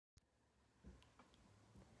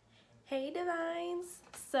Hey Devines!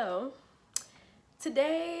 So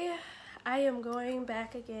today I am going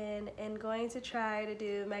back again and going to try to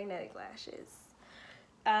do magnetic lashes.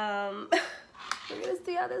 We're gonna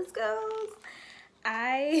see how this goes.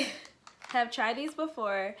 I have tried these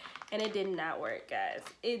before and it did not work, guys.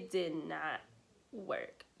 It did not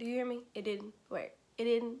work. Do you hear me? It didn't work. It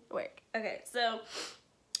didn't work. Okay, so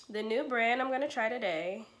the new brand I'm gonna try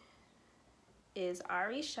today is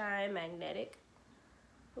Arishine magnetic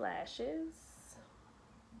lashes.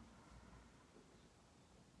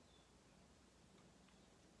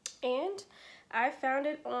 And I found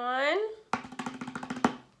it on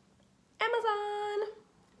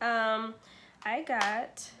Amazon. I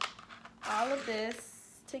got all of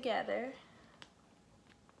this together.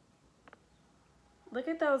 Look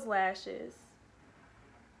at those lashes.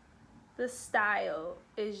 The style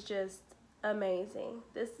is just amazing.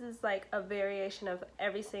 This is like a variation of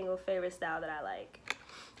every single favorite style that I like,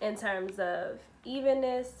 in terms of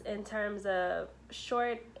evenness, in terms of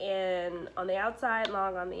short and on the outside,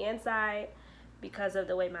 long on the inside, because of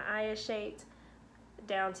the way my eye is shaped,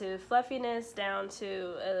 down to fluffiness, down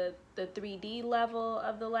to the 3D level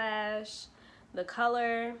of the lash, the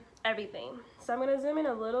color, everything. So I'm gonna zoom in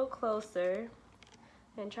a little closer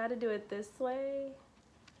and try to do it this way.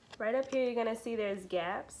 Right up here, you're gonna see there's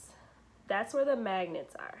gaps. That's where the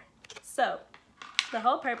magnets are. So the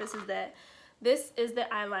whole purpose is that this is the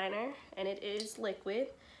eyeliner and it is liquid,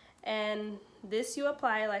 and this you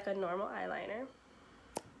apply like a normal eyeliner.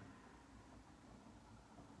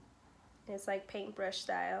 It's like paintbrush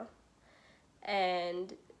style,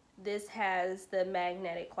 and this has the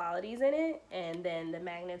magnetic qualities in it, and then the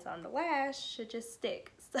magnets on the lash should just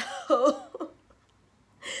stick. So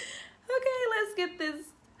okay, let's get this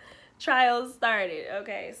trial started.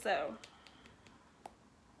 Okay, so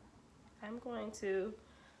I'm going to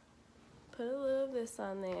put a little of this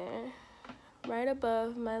on there right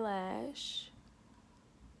above my lash,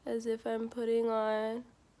 as if I'm putting on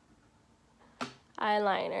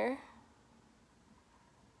eyeliner.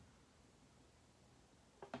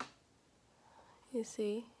 You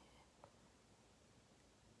see?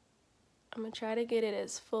 I'm gonna try to get it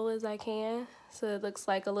as full as I can so it looks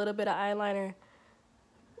like a little bit of eyeliner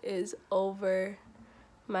is over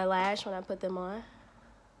my lash when I put them on.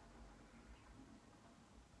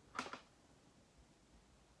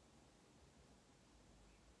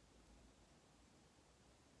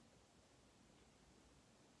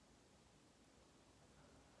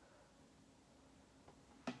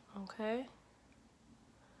 Okay.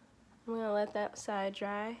 I'm gonna let that side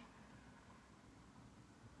dry.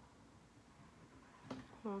 I'm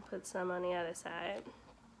gonna put some on the other side.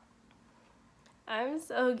 I'm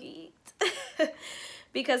so geeked.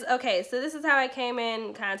 Because, okay, so this is how I came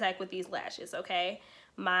in contact with these lashes, okay?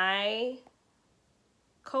 My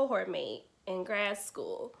cohort mate in grad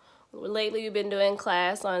school, lately we've been doing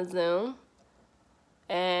class on Zoom,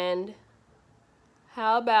 and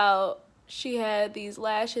how about she had these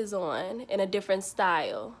lashes on in a different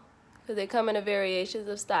style, because they come in a variations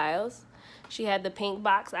of styles. She had the pink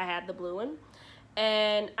box, I had the blue one.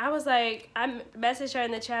 And I was like, I messaged her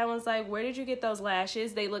in the chat and was like, where did you get those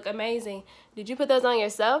lashes? They look amazing. Did you put those on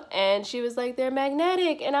yourself? And she was like, they're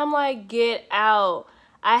magnetic. And I'm like, get out.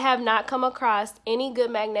 I have not come across any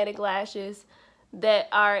good magnetic lashes that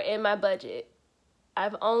are in my budget.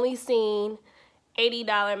 I've only seen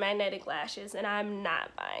 $80 magnetic lashes, and I'm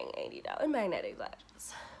not buying $80 magnetic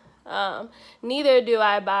lashes. Neither do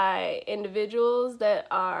I buy individuals that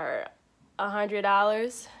are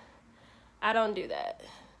 $100. I don't do that.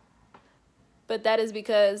 But that is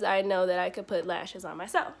because I know that I could put lashes on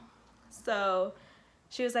myself. So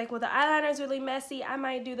she was like, well, the eyeliner is really messy. I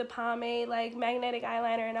might do the pomade, like magnetic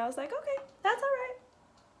eyeliner. And I was like, okay, that's all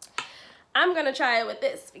right. I'm gonna try it with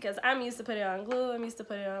this because I'm used to putting it on glue. I'm used to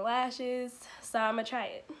putting it on lashes. So I'm gonna try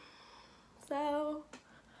it. So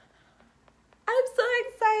I'm so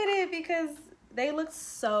excited because they look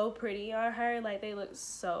so pretty on her. Like, they look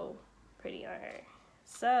so pretty on her.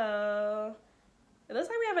 So it looks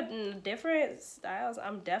like we have a different styles.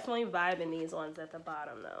 I'm definitely vibing these ones at the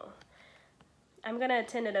bottom though. I'm gonna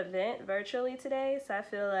attend an event virtually today, so I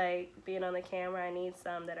feel like being on the camera, I need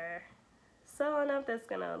some that are subtle enough that's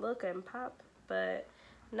gonna look and pop, but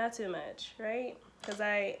not too much, right? Because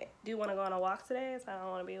I do want to go on a walk today, so I don't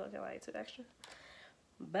want to be looking like too extra.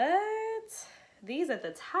 But these at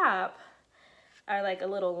the top are like a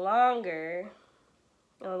little longer,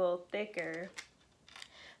 a little thicker.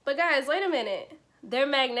 But guys, wait a minute. They're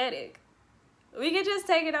magnetic. We could just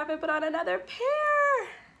take it off and put on another pair.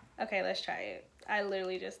 Okay, let's try it. I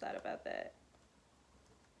literally just thought about that.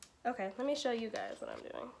 Okay, let me show you guys what I'm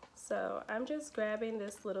doing. So I'm just grabbing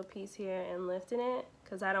this little piece here and lifting it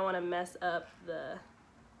because I don't want to mess up the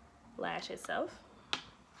lash itself.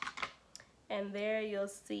 And there you'll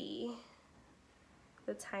see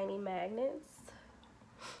the tiny magnets.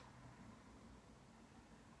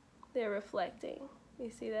 They're reflecting.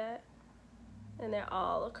 You see that? And they're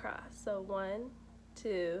all across. So 1,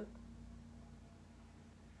 2.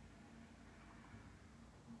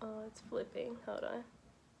 Oh, it's flipping. Hold on.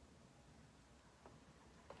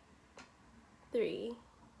 3,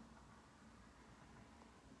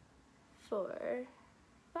 4,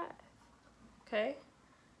 5. Okay.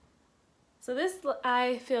 So this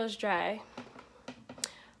eye feels dry.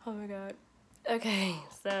 Oh my god. Okay,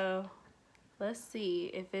 so let's see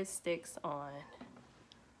if it sticks on.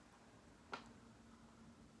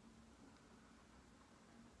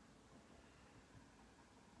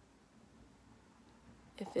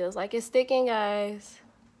 It feels like it's sticking, guys.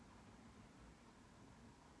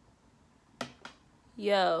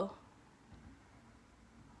 Yo.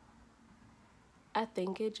 I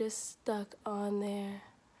think it just stuck on there.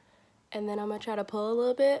 And then I'm gonna try to pull a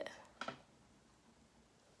little bit.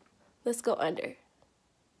 Let's go under.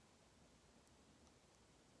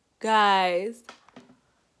 Guys.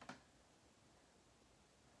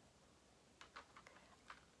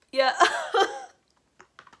 Yeah.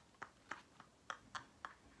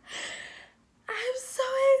 I'm so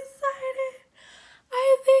excited.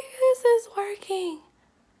 I think this is working.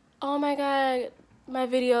 Oh my god. My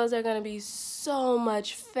videos are gonna be so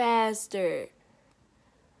much faster.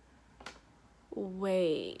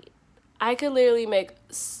 Wait. I could literally make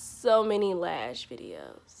so many lash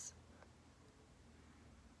videos.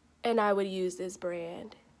 And I would use this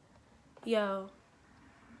brand. Yo.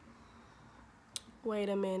 Wait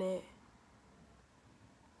a minute.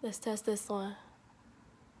 Let's test this one.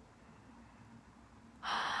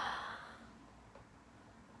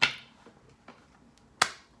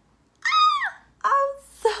 I'm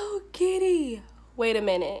so giddy. Wait a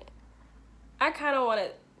minute. I kind of want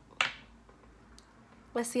to...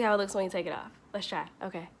 Let's see how it looks when you take it off. Let's try.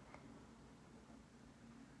 Okay.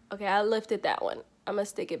 Okay, I lifted that one. I'm going to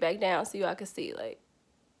stick it back down so y'all can see, like,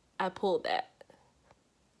 I pulled that.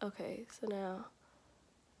 Okay, so now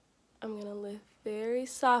I'm going to lift very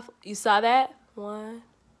soft. You saw that? 1.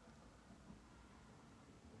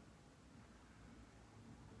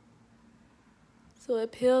 So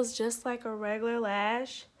it peels just like a regular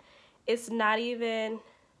lash. It's not even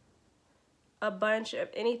a bunch of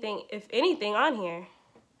anything, if anything, on here.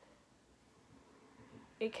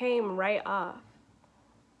 It came right off.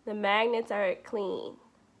 The magnets are clean.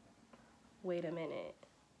 Wait a minute.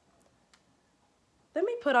 Let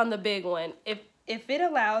me put on the big one. If it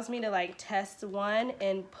allows me to like test one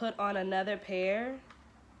and put on another pair,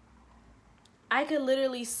 I could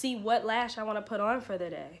literally see what lash I want to put on for the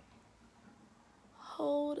day.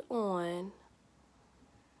 Hold on.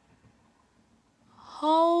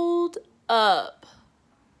 Hold up.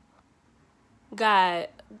 God.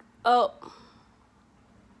 Oh.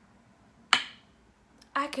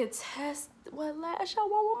 I could test what lash I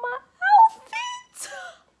want with my outfit.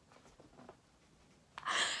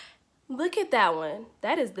 Look at that one.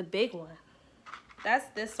 That is the big one. That's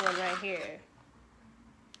this one right here.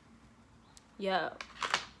 Yo.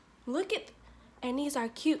 Look at, and these are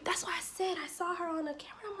cute. That's why I said I saw her on the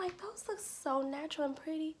camera. I'm like, those look so natural and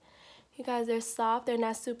pretty. You guys, they're soft. They're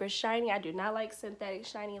not super shiny. I do not like synthetic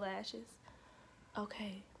shiny lashes.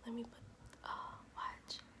 Okay, let me put, oh,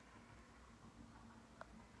 watch.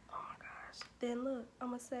 Oh my gosh. Then look, I'm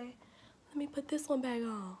gonna say, let me put this one back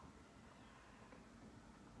on.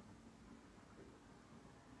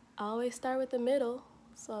 I always start with the middle,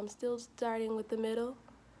 so I'm still starting with the middle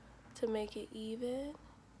to make it even.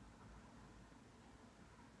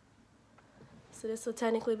 So this will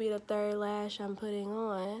technically be the third lash I'm putting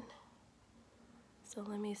on. So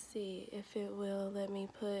let me see if it will let me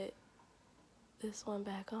put this one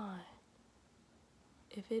back on.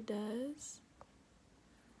 If it does,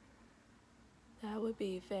 that would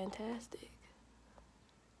be fantastic.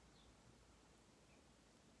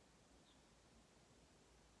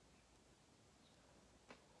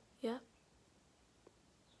 Yep.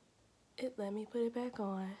 It let me put it back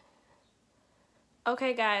on.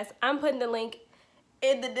 Okay, guys, I'm putting the link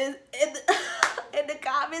in the in the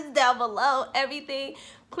comments down below. Everything.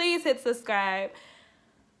 Please hit subscribe.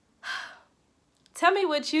 Tell me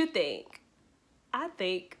what you think. I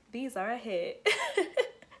think these are a hit.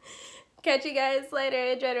 Catch you guys later.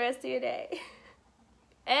 Enjoy the rest of your day.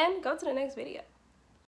 And go to the next video.